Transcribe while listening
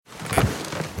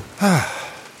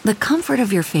The comfort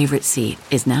of your favorite seat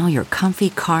is now your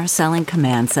comfy car selling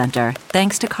command center,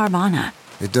 thanks to Carvana.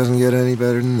 It doesn't get any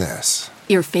better than this.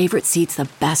 Your favorite seat's the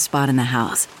best spot in the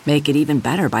house. Make it even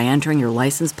better by entering your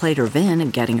license plate or VIN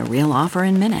and getting a real offer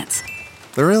in minutes.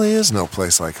 There really is no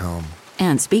place like home.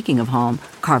 And speaking of home,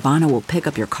 Carvana will pick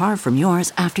up your car from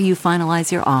yours after you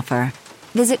finalize your offer.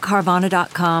 Visit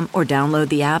Carvana.com or download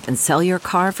the app and sell your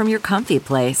car from your comfy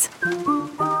place.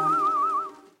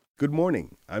 Good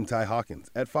morning. I'm Ty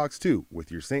Hawkins at Fox 2 with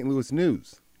your St. Louis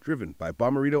news, driven by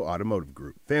Bommarito Automotive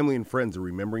Group. Family and friends are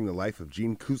remembering the life of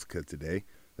Gene Kuska today.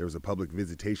 There was a public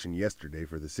visitation yesterday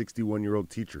for the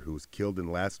 61-year-old teacher who was killed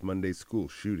in last Monday's school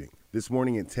shooting. This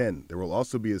morning at 10, there will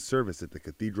also be a service at the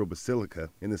Cathedral Basilica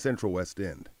in the Central West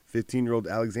End. 15-year-old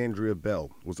Alexandria Bell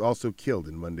was also killed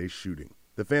in Monday's shooting.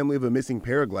 The family of a missing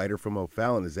paraglider from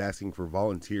O'Fallon is asking for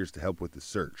volunteers to help with the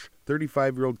search.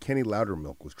 35-year-old Kenny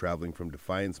Loudermilk was traveling from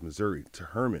Defiance, Missouri to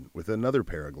Herman with another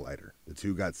paraglider. The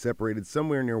two got separated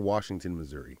somewhere near Washington,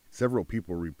 Missouri. Several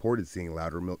people reported seeing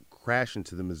Loudermilk crash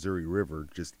into the Missouri River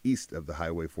just east of the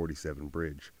Highway 47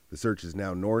 bridge. The search is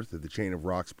now north of the Chain of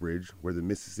Rocks Bridge, where the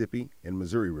Mississippi and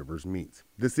Missouri rivers meet.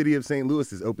 The city of St.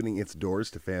 Louis is opening its doors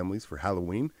to families for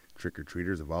Halloween.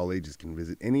 Trick-or-treaters of all ages can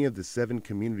visit any of the 7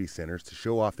 community centers to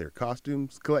show off their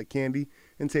costumes, collect candy,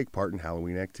 and take part in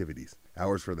Halloween activities.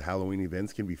 Hours for the Halloween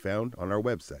events can be found on our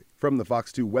website. From the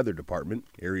Fox 2 Weather Department,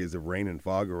 areas of rain and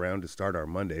fog around to start our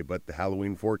Monday, but the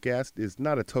Halloween forecast is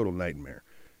not a total nightmare.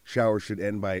 Showers should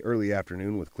end by early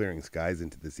afternoon with clearing skies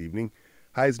into this evening.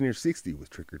 Highs near 60 with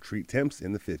trick-or-treat temps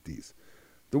in the 50s.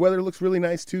 The weather looks really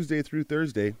nice Tuesday through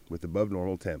Thursday with above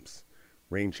normal temps.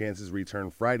 Rain chances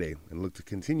return Friday and look to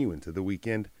continue into the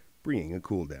weekend, bringing a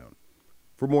cool down.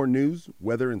 For more news,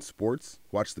 weather, and sports,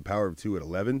 watch The Power of 2 at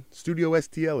 11, Studio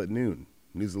STL at noon,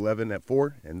 News 11 at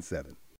 4 and 7.